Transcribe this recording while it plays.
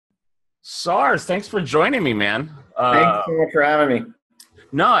Saar, thanks for joining me, man. Thanks so much for having me.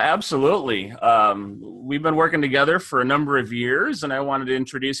 No, absolutely. We've been working together for a number of years, and I wanted to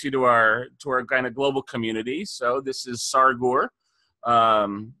introduce you to our kind of global community. So this is Saar Gur.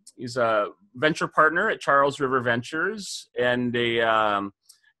 He's a venture partner at Charles River Ventures, and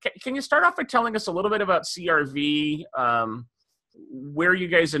can you start off by telling us a little bit about CRV? Where you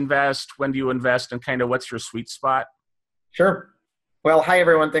guys invest, when do you invest, and kind of what's your sweet spot? Sure. Well, hi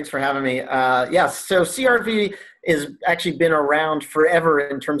everyone. Thanks for having me. Yes, so CRV has actually been around forever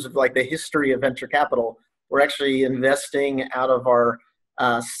in terms of like the history of venture capital. We're actually investing out of our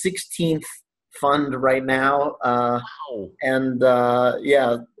 16th fund right now, Wow. and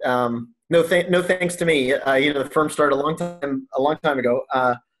yeah, no thanks to me. The firm started a long time ago,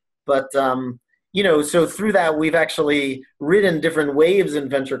 but so through that we've actually ridden different waves in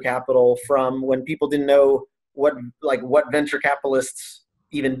venture capital from when people didn't know what venture capitalists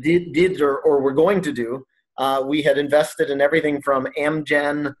even did or were going to do. We had invested in everything from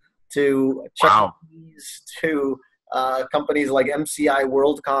Amgen to Chuck E. Wow. Cheese to companies like MCI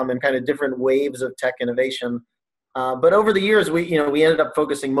WorldCom and kind of different waves of tech innovation. But over the years, we ended up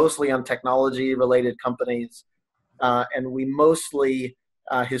focusing mostly on technology related companies, and we mostly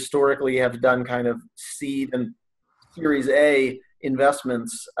historically have done kind of seed and Series A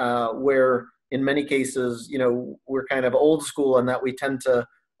investments, where in many cases, we're kind of old school in that we tend to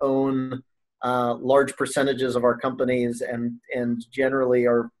own large percentages of our companies and generally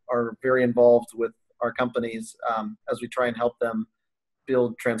are very involved with our companies as we try and help them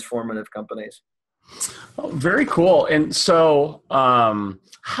build transformative companies. Oh, very cool. And so,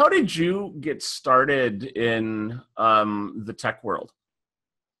 how did you get started in the tech world?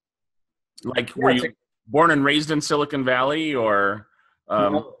 Like, were Yeah, you born and raised in Silicon Valley, or?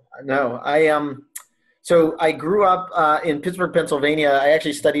 Um, no. So I grew up in Pittsburgh, Pennsylvania. I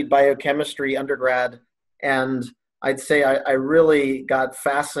actually studied biochemistry undergrad, and I'd say I really got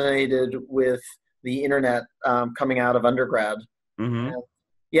fascinated with the internet coming out of undergrad. mhm. And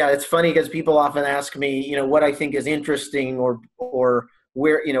yeah, it's funny because people often ask me, what I think is interesting or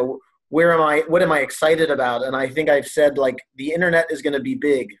where, what am I excited about? And I think I've said like the internet is going to be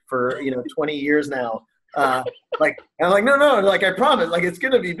big for 20 years now. Uh, and I'm like, no, like I promise, like it's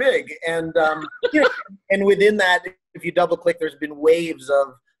going to be big. And you know, and within that, if you double click, there's been waves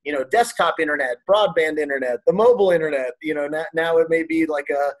of desktop internet, broadband internet, the mobile internet. Now it may be like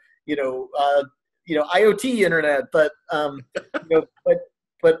a IoT internet, but you know,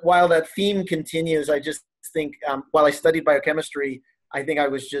 but while that theme continues, I just think while I studied biochemistry, I think I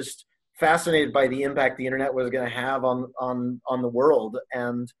was just fascinated by the impact the internet was going to have on the world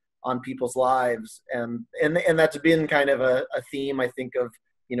and on people's lives, and that's been kind of a theme I think of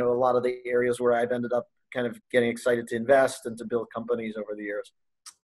a lot of the areas where I've ended up kind of getting excited to invest and to build companies over the years.